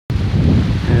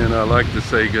And I'd like to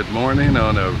say good morning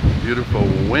on a beautiful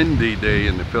windy day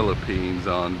in the Philippines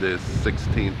on this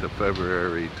 16th of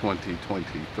February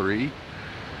 2023.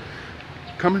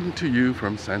 Coming to you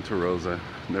from Santa Rosa,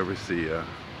 Nevesia.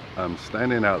 I'm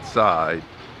standing outside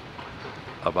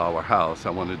of our house.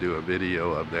 I want to do a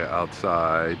video of the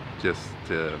outside just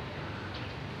to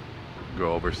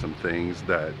go over some things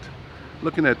that,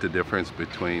 looking at the difference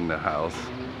between the house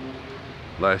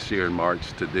last year in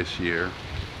March to this year.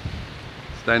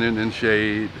 Standing in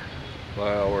shade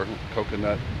by our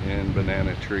coconut and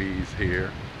banana trees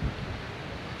here.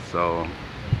 So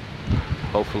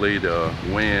hopefully the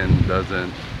wind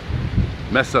doesn't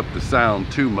mess up the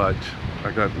sound too much. I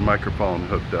got the microphone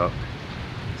hooked up.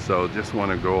 So just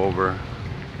want to go over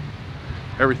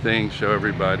everything, show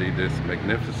everybody this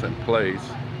magnificent place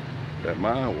that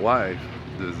my wife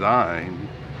designed.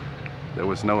 There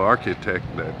was no architect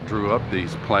that drew up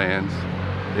these plans.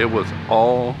 It was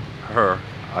all her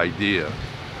idea,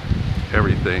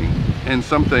 everything, and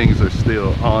some things are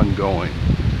still ongoing,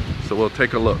 so we'll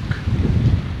take a look.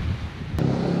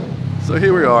 So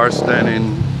here we are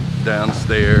standing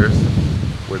downstairs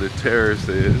where the terrace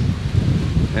is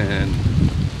and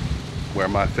where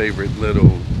my favorite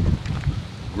little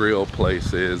grill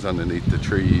place is underneath the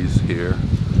trees here.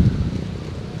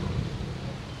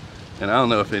 And I don't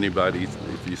know if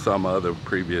you saw my other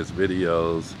previous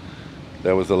videos,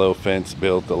 there was a little fence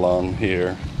built along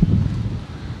here,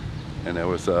 and there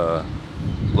was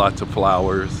lots of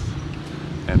flowers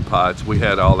and pots. We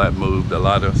had all that moved, a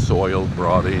lot of soil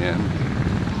brought in.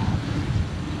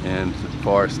 And as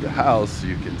far as the house,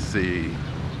 you can see,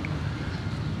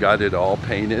 got it all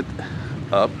painted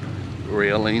up,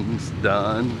 railings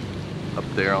done up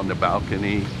there on the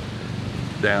balcony.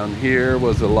 Down here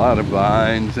was a lot of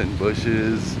vines and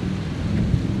bushes.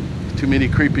 Too many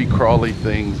creepy crawly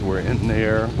things were in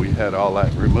there. We had all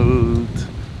that removed.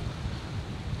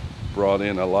 Brought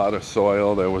in a lot of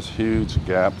soil. There was huge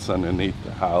gaps underneath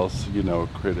the house. You know,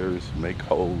 critters make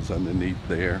holes underneath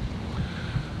there.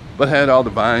 But had all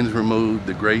the vines removed,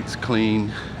 the grates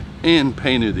cleaned and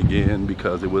painted again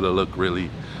because it would have looked really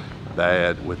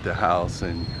bad with the house.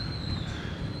 And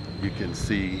you can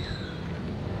see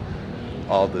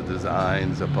all the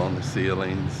designs up on the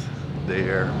ceilings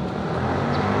there.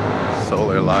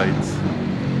 Solar lights.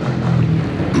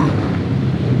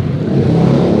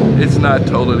 It's not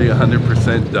totally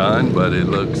 100% done, but it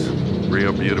looks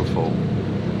real beautiful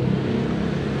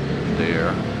there.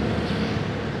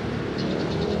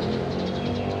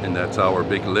 And that's our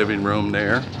big living room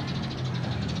there.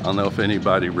 I don't know if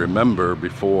anybody remember,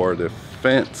 before the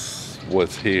fence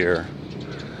was here,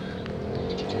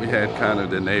 we had kind of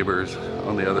the neighbors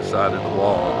on the other side of the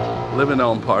wall living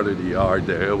on part of the yard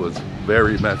there. It was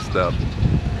very messed up,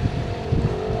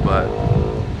 but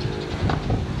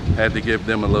had to give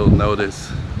them a little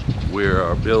notice. We're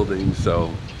our building,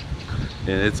 so,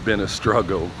 and it's been a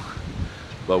struggle,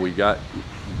 but we got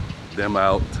them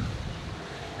out.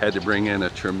 Had to bring in a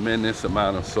tremendous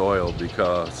amount of soil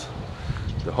because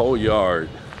the whole yard,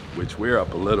 which we're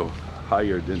up a little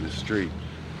higher than the street,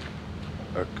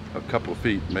 a couple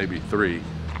feet, maybe 3,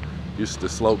 used to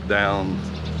slope down.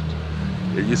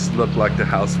 It used to look like the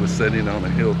house was sitting on a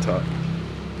hilltop.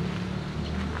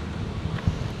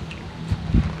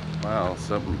 Wow,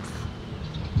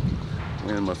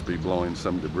 wind must be blowing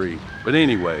some debris. But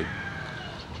anyway,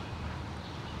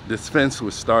 this fence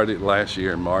was started last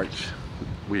year in March.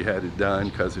 We had it done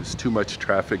because there's too much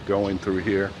traffic going through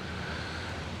here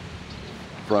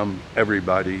from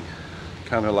everybody.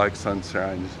 Kind of like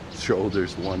Sunshine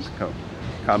Shoulders once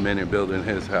come in and build in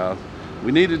his house.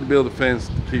 We needed to build a fence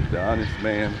to keep the honest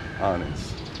man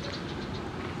honest.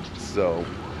 So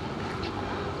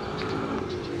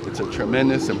it's a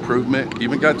tremendous improvement.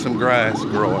 Even got some grass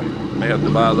growing. May have to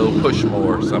buy a little push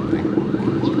mower or something.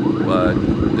 But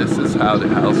this is how the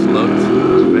house looks.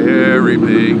 Very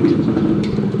big.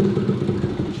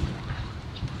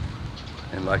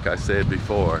 And like I said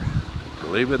before,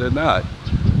 believe it or not,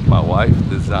 my wife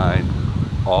designed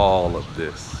all of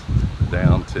this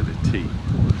down to the T.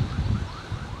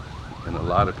 And a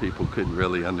lot of people couldn't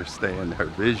really understand her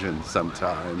vision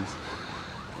sometimes,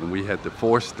 and we had to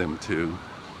force them to,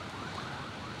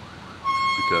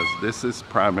 because this is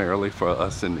primarily for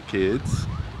us and the kids.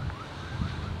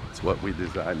 It's what we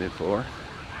designed it for.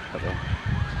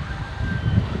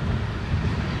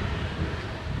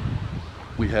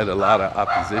 We had a lot of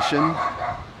opposition,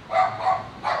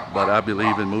 but I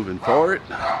believe in moving forward.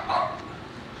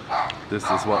 This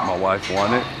is what my wife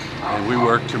wanted, and we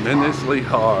worked tremendously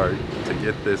hard to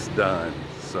get this done.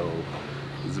 So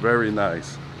it's very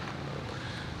nice.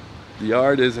 The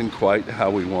yard isn't quite how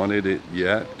we wanted it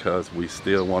yet because we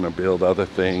still want to build other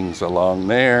things along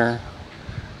there,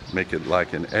 make it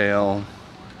like an L,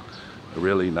 a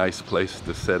really nice place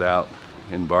to sit out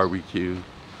and barbecue.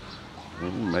 We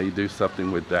may do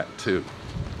something with that too.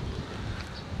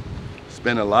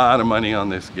 Spent a lot of money on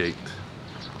this gate.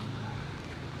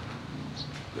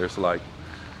 There's like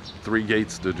 3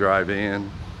 gates to drive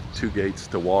in, 2 gates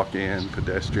to walk in,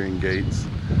 pedestrian gates.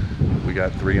 We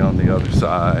got 3 on the other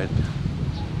side.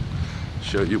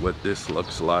 Show you what this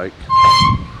looks like.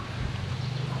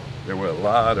 There were a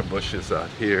lot of bushes out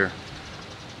here,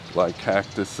 like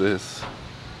cactuses,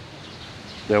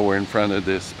 that were in front of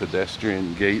this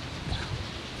pedestrian gate.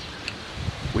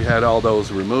 We had all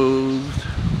those removed.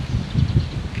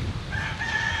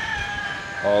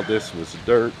 All this was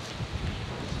dirt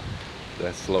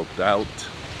that sloped out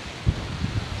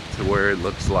to where it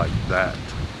looks like that.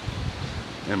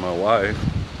 And my wife,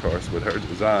 of course, with her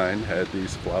design, had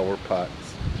these flower pots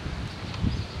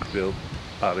built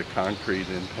out of concrete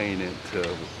and painted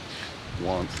to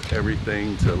wants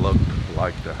everything to look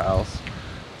like the house.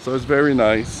 So it's very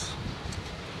nice.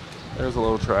 There's a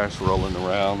little trash rolling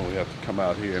around we have to come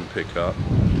out here and pick up.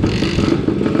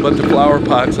 But the flower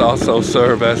pots also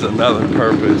serve as another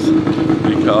purpose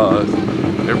because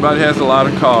everybody has a lot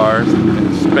of cars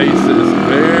and space is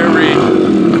very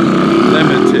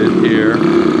limited here.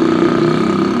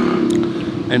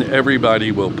 And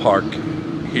everybody will park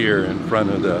here in front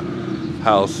of the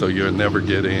house, so you'll never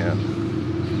get in.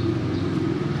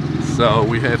 So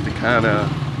we had to kind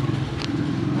of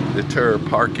deter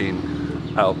parking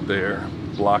out there,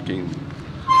 blocking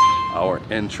our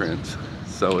entrance.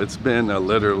 So it's been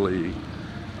literally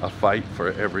a fight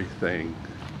for everything.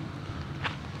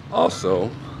 Also,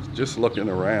 just looking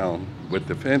around with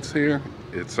the fence here,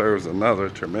 it serves another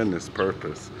tremendous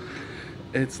purpose.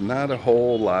 It's not a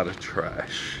whole lot of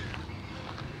trash.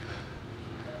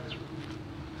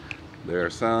 There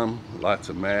are lots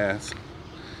of mass,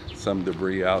 some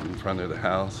debris out in front of the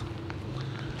house.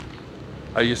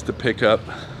 I used to pick up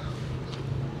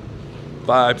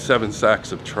 5-7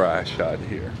 sacks of trash out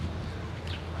here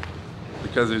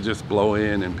because it just blow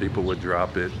in and people would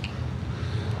drop it.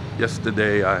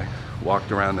 Yesterday I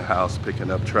walked around the house picking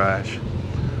up trash.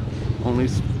 Only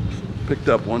picked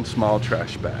up 1 small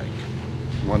trash bag.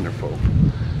 Wonderful.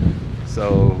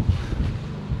 So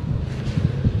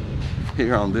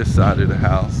here on this side of the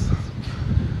house,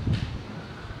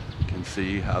 you can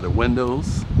see how the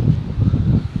windows,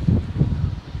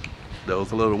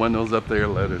 those little windows up there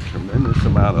let a tremendous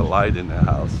amount of light in the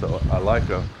house. So I like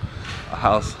a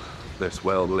house that's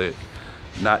well lit,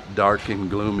 not dark and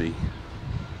gloomy.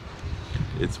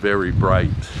 It's very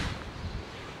bright.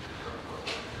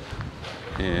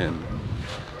 And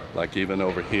like even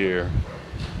over here,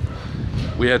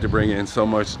 we had to bring in so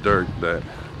much dirt that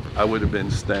I would have been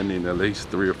standing at least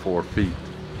 3 or 4 feet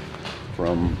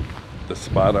from the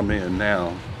spot I'm in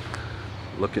now,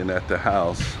 looking at the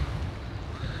house.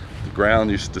 The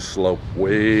ground used to slope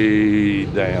way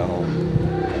down,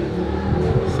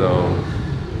 so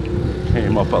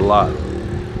came up a lot.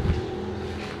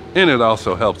 And it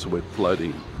also helps with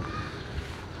flooding.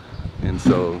 And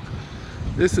so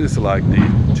this is like the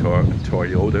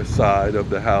Toyota side of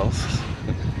the house,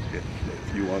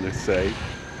 if you want to say.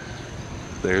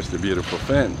 There's the beautiful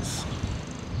fence.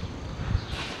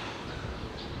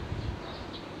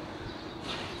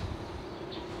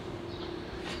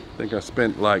 I think I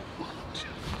spent like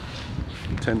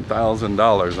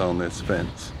 $10,000 on this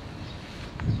fence.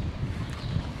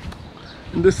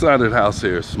 And this side of the house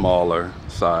here is smaller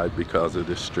side because of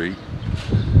the street.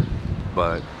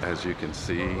 But as you can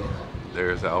see,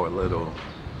 there's our little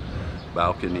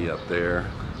balcony up there,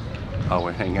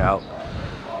 our hangout.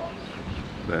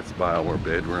 That's by our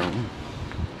bedroom.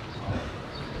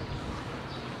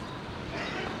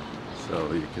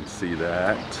 So you can see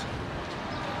that.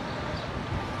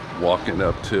 Walking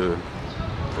up to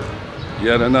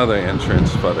yet another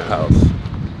entrance for the house.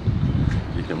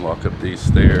 You can walk up these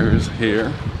stairs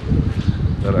here,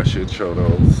 that I should show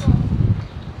those,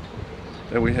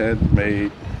 that we had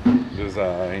made,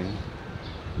 designed,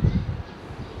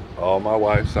 all my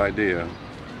wife's idea.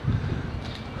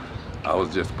 I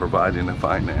was just providing the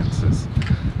finances.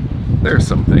 There's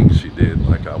some things she did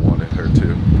like I wanted her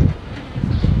to.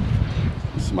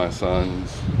 This is my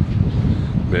son's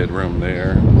bedroom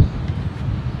there,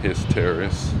 his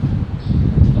terrace.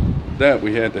 That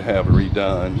we had to have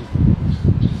redone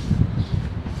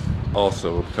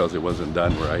also because it wasn't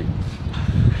done right.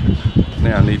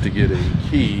 Now I need to get a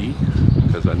key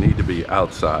because I need to be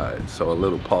outside, so a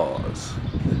little pause.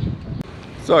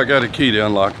 So I got a key to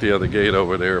unlock the other gate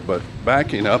over there, but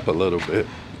backing up a little bit,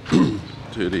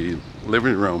 to the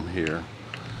living room here.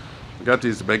 We got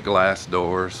these big glass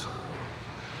doors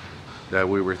that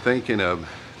we were thinking of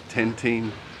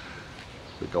tinting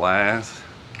the glass,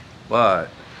 but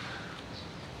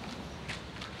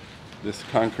this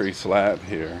concrete slab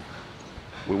here,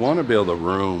 we want to build a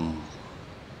room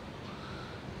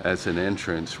as an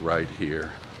entrance right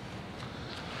here.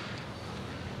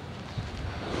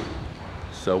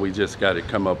 So we just got to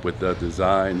come up with the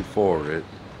design for it.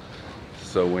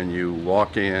 So when you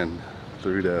walk in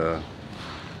through the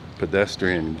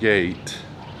pedestrian gate,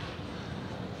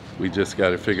 we just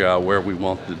got to figure out where we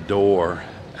want the door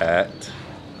at.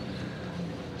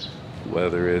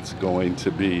 Whether it's going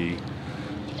to be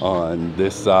on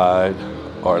this side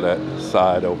or that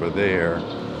side over there.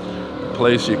 A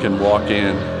place you can walk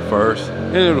in first,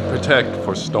 and it'll protect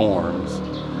for storms.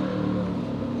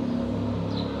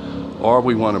 Or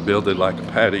we want to build it like a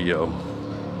patio.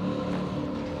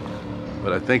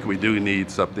 But I think we do need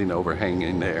something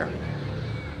overhanging there.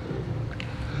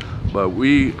 But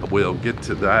we will get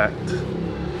to that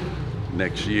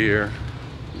next year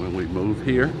when we move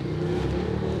here,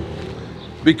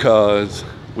 because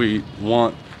we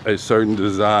want a certain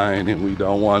design and we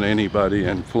don't want anybody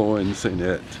influencing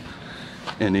it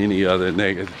in any other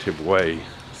negative way.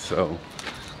 So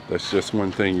that's just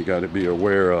one thing you got to be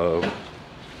aware of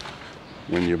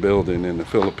when you're building in the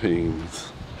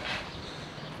Philippines.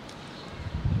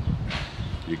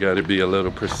 You got to be a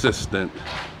little persistent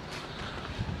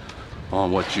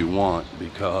on what you want,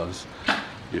 because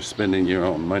you're spending your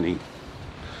own money.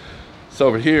 So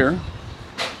over here,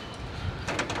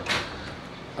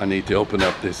 I need to open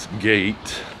up this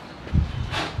gate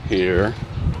here.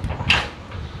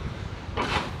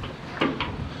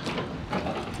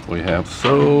 We have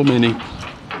so many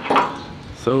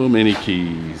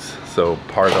keys. So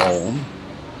pardon.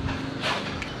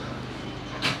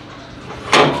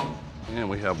 And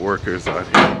we have workers out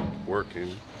here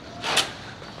working.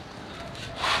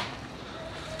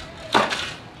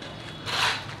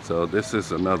 So this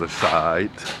is another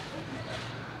side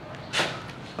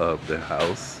of the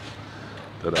house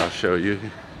that I'll show you.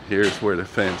 Here's where the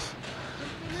fence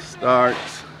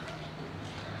starts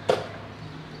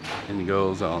and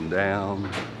goes on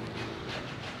down.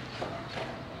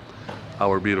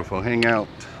 Our beautiful hangout,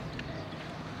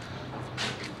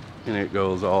 and it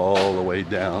goes all the way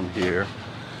down here.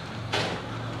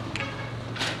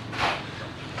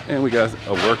 And we got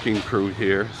a working crew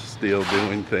here still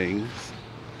doing things,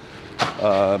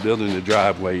 building the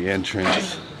driveway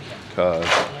entrance, because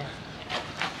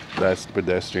that's the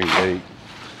pedestrian gate.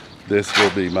 This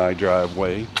will be my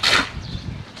driveway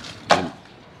and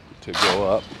to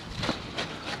go up.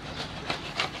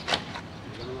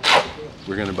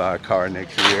 We're gonna buy a car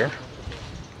next year,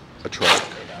 a truck.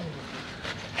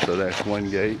 So that's one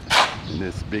gate, and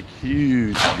this big,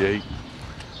 huge gate.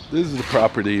 This is the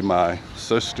property my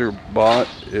sister bought.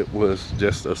 It was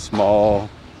just a small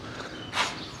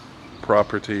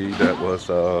property that was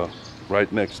right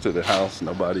next to the house.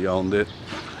 Nobody owned it,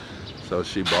 so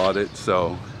she bought it.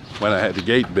 So when I had the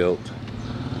gate built,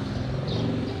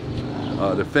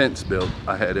 the fence built,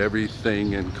 I had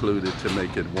everything included to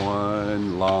make it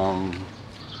one long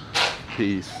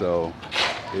piece. So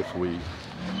if we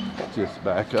just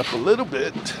back up a little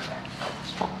bit,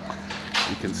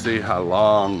 you can see how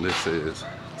long this is.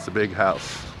 It's a big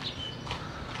house.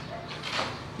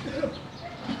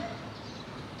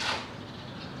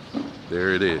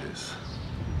 There it is.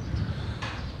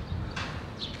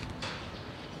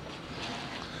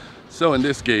 So in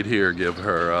this gate here, give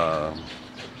her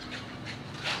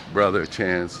brother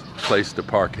a place to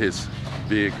park his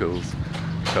vehicles,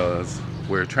 because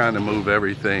we're trying to move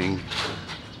everything.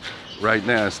 Right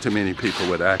now, it's too many people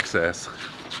with access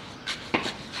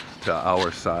to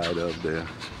our side of the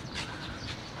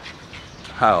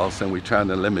house, and we're trying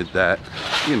to limit that,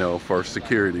 you know, for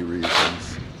security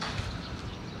reasons.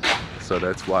 So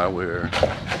that's why we're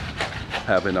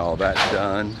having all that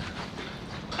done.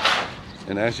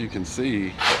 And as you can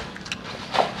see,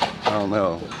 I don't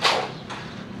know,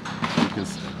 you can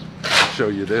show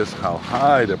you this, how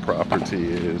high the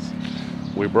property is.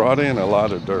 We brought in a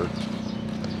lot of dirt.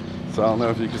 So I don't know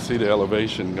if you can see the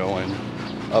elevation going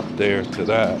up there to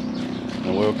that.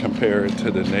 And we'll compare it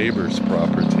to the neighbor's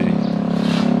property,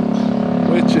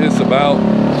 which is about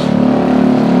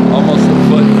almost a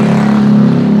foot,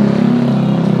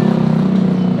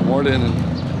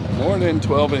 more than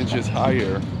 12 inches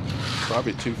higher,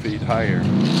 probably 2 feet higher.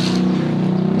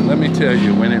 And let me tell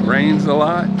you, when it rains a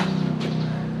lot,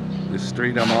 the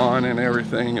street I'm on and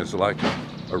everything is like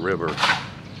a river.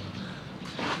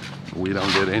 We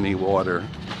don't get any water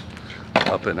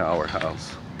up in our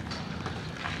house.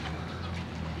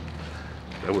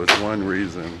 That was one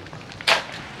reason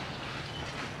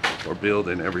for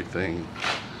building everything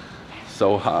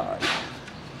so high.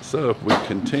 So if we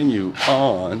continue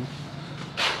on,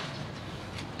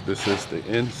 this is the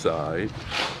inside,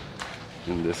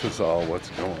 and this is all what's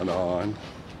going on.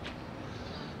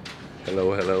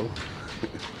 Hello, hello.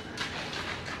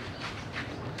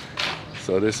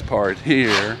 So this part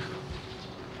here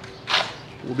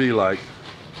will be like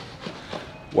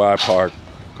where I park.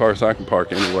 Of course, I can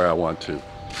park anywhere I want to.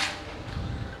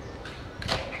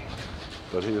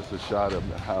 But here's the shot of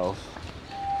the house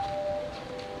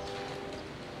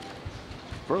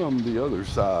from the other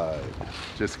side.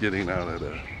 Just getting out of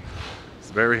the, it's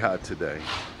very hot today.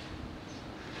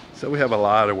 So we have a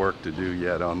lot of work to do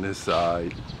yet on this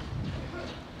side.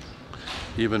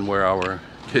 Even where our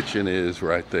kitchen is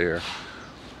right there.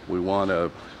 We want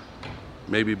to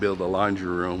maybe build a laundry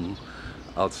room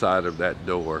outside of that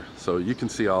door. So you can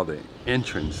see all the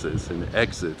entrances and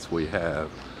exits we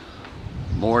have.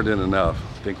 More than enough.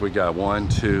 I think we got 1,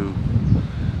 2,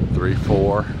 3,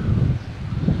 4.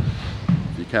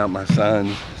 If you count my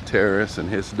son's terrace and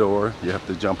his door, you have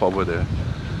to jump over the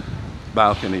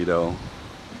balcony though.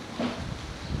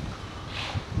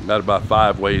 Got about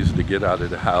 5 ways to get out of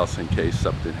the house in case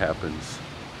something happens,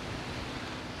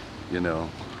 you know.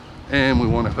 And we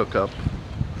want to hook up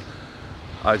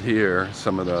out here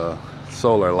some of the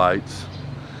solar lights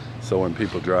so when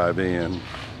people drive in,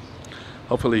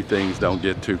 hopefully things don't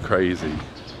get too crazy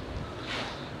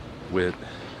with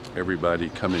everybody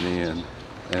coming in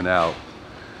and out,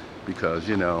 because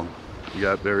you know, you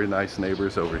got very nice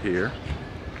neighbors over here,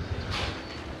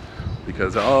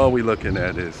 because all we looking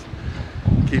at is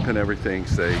keeping everything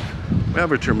safe. We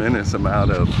have a tremendous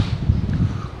amount of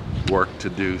work to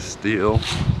do still,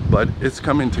 but it's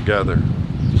coming together.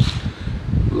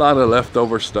 A lot of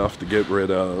leftover stuff to get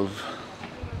rid of.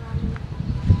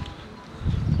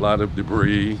 A lot of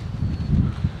debris.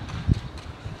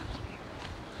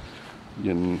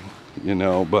 You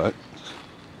know, but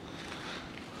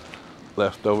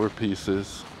leftover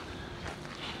pieces.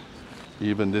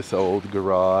 Even this old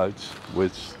garage,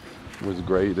 which was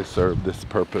great to serve this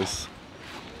purpose.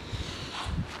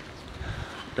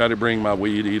 Got to bring my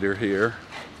weed eater here.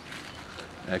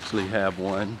 Actually have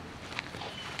one.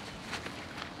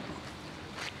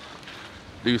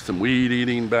 Do some weed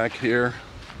eating back here.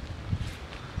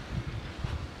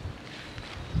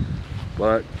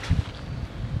 But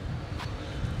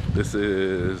this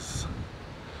is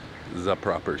the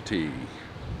property.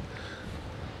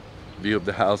 View of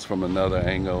the house from another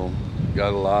angle.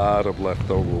 Got a lot of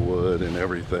leftover wood and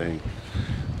everything.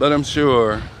 But I'm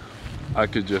sure I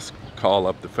could just call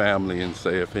up the family and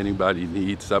say if anybody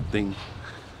needs something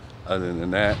other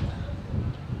than that,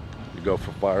 you go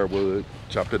for firewood,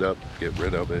 chop it up, get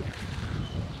rid of it.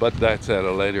 But that's at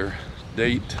a later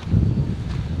date,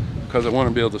 because I want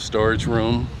to build a storage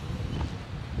room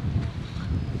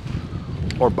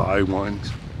or buy one.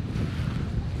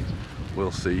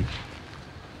 We'll see.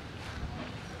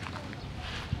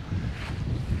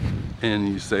 And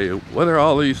you say, what are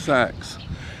all these sacks?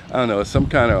 I don't know, it's some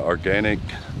kind of organic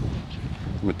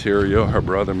material her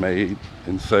brother made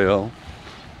and sell.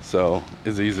 So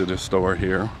it's easy to store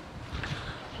here.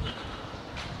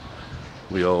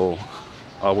 We owe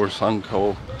our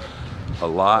uncle a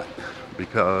lot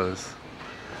because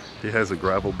he has a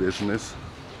gravel business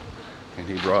and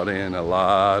he brought in a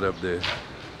lot of the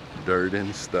dirt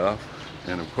and stuff.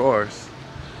 And of course,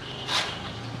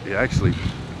 he actually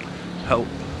helped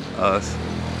us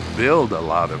build a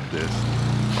lot of this,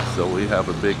 so we have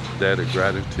a big debt of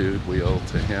gratitude we owe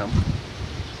to him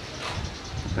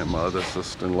and my other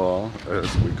sister-in-law,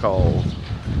 as we call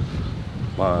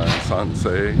my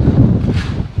sensei,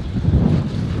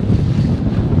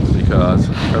 because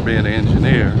her being an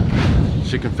engineer,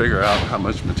 she can figure out how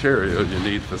much material you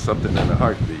need for something in a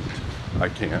heartbeat. I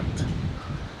can't.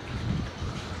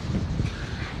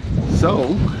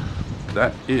 So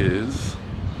that is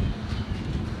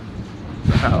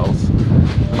the house.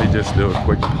 Let me just do a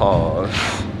quick pause.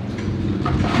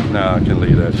 Now I can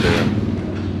leave that there.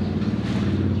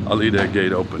 I'll leave that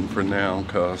gate open for now,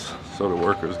 so the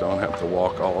workers don't have to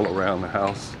walk all around the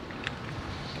house.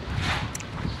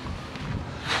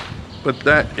 But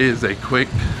that is a quick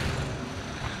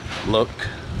look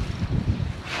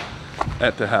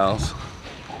at the house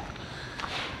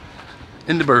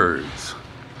and the birds.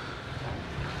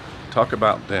 Talk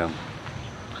about them.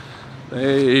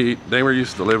 They were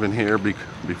used to living here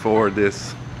before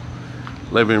this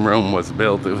living room was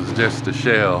built. It was just a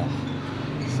shell.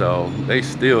 So they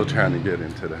still trying to get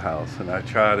into the house, and I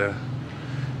try to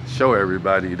show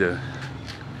everybody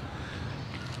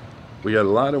we got a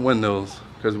lot of windows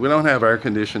because we don't have air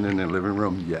conditioning in the living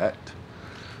room yet,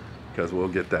 because we'll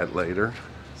get that later.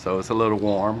 So it's a little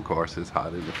warm. Of course, it's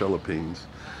hot in the Philippines.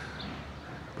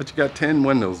 But you got 10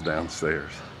 windows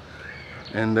downstairs.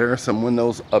 And there are some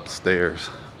windows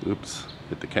upstairs. Oops,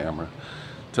 hit the camera.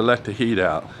 To let the heat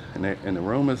out. And the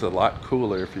room is a lot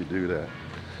cooler if you do that.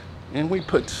 And we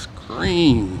put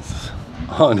screens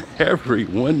on every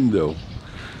window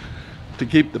to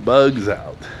keep the bugs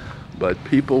out. But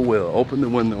people will open the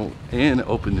window and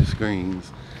open the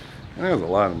screens. And there's a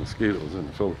lot of mosquitoes in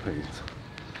the Philippines.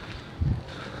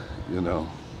 You know.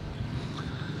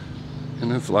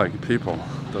 And it's like, people,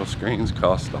 those screens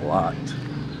cost a lot.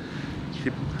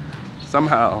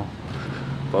 Somehow,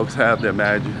 folks have to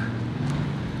imagine,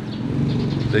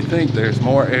 they think there's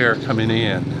more air coming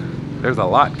in. There's a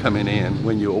lot coming in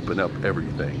when you open up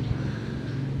everything.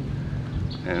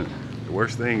 And the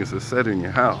worst thing is to sit in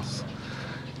your house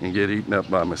and get eaten up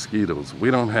by mosquitoes. We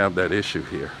don't have that issue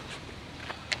here.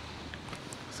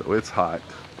 So it's hot.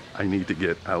 I need to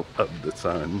get out of the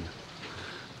sun.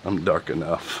 I'm dark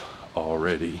enough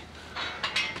already.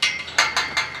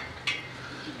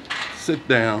 Sit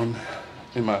down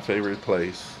in my favorite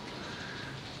place,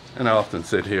 and I often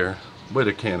sit here with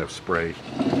a can of spray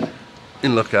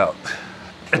and look out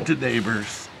at the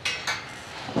neighbors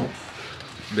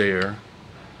there,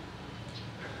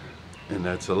 and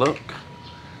that's a look.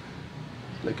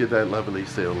 Look at that lovely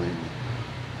ceiling.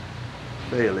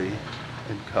 Bailey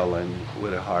and Cullen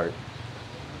with a heart,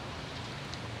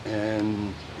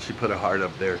 and she put a heart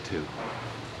up there too.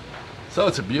 So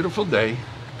it's a beautiful day,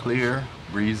 clear,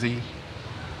 breezy.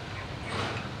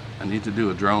 I need to do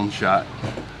a drone shot.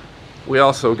 We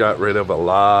also got rid of a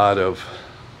lot of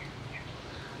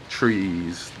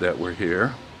trees that were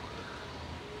here.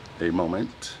 A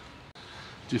moment.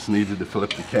 Just needed to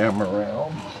flip the camera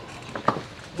around.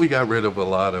 We got rid of a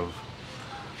lot of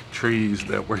trees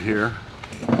that were here,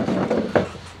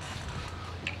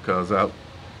 because out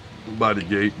by the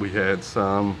gate we had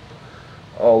some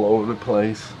all over the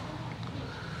place.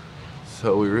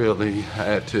 So we really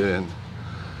had to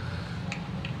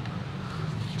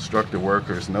instruct the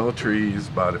workers, no trees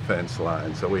by the fence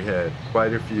line. So we had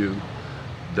quite a few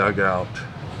dug out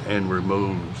and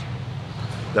removed.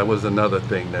 That was another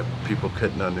thing that people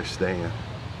couldn't understand,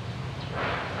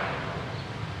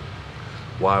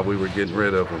 why we were getting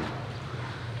rid of them.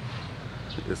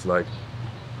 It's like,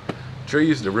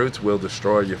 trees, the roots will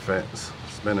destroy your fence.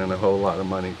 Spending a whole lot of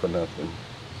money for nothing.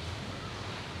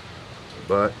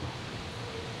 But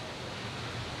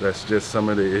that's just some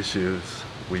of the issues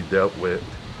we dealt with.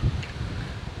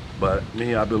 But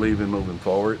me, I believe in moving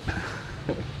forward.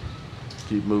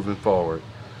 Keep moving forward,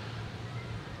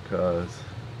 because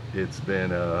it's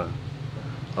been a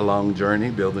long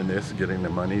journey building this, getting the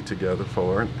money together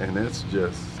for it, and it's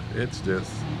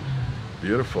just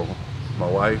beautiful. My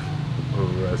wife,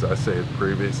 who, as I said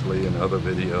previously in other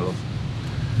videos,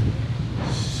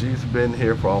 she's been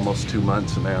here for almost 2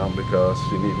 months now because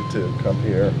she needed to come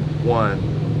here.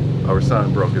 One, our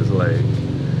son broke his leg,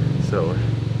 so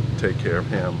take care of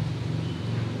him.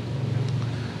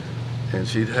 And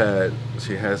she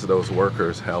has those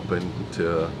workers helping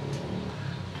to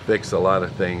fix a lot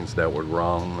of things that were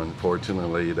wrong.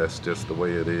 Unfortunately, that's just the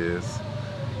way it is.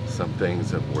 Some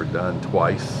things that were done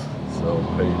twice, so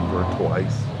paid for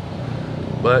twice.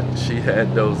 But she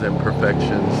had those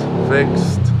imperfections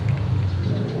fixed.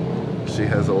 She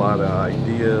has a lot of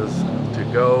ideas to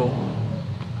go,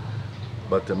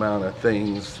 but the amount of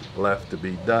things left to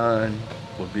be done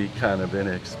will be kind of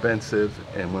inexpensive.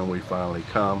 And when we finally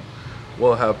come,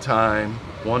 we'll have time.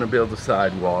 Want to build a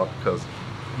sidewalk, because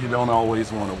you don't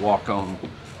always want to walk on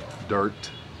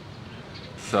dirt.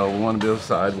 So we want to build a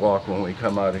sidewalk when we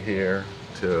come out of here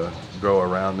to go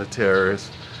around the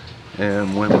terrace.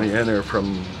 And when we enter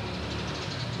from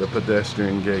the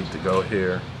pedestrian gate to go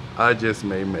here, I just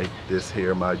may make this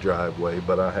here my driveway,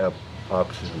 but I have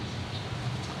options.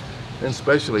 And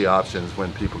especially options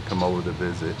when people come over to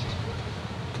visit.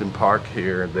 Can park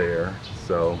here and there.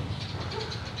 So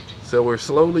we're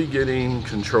slowly getting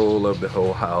control of the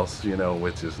whole house, you know,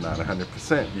 which is not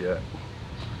 100% yet.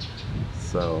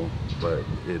 So, but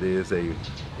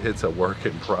it's a work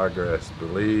in progress,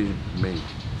 believe me.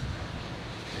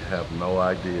 You have no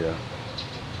idea.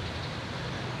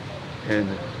 And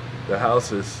the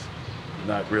house is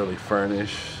not really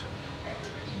furnished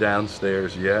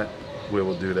downstairs yet. We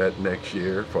will do that next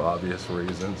year for obvious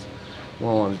reasons. We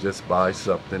don't want to just buy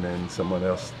something and someone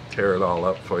else tear it all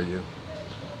up for you.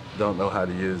 Don't know how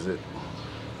to use it.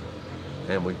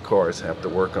 And we, of course, have to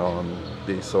work on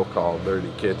the so-called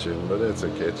dirty kitchen, but it's a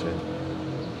kitchen.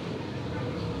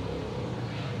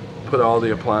 Put all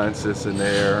the appliances in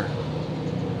there,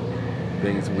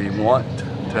 things we want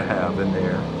to have in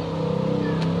there.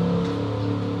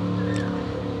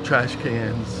 Trash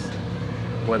cans,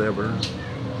 whatever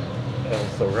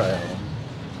else around.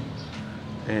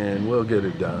 And we'll get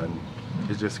it done.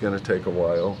 It's just gonna take a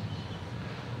while.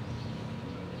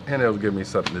 And it'll give me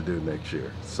something to do next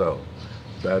year. So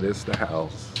that is the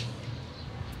house.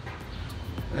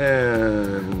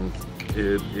 And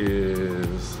it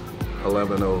is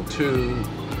 11:02.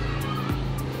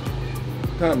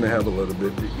 Time to have a little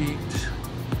bit to eat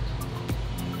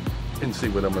and see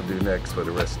what I'm gonna do next for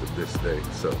the rest of this day.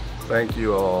 So thank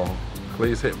you all.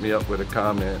 Please hit me up with a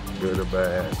comment, good or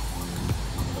bad.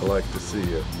 I like to see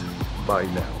it. Bye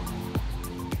now.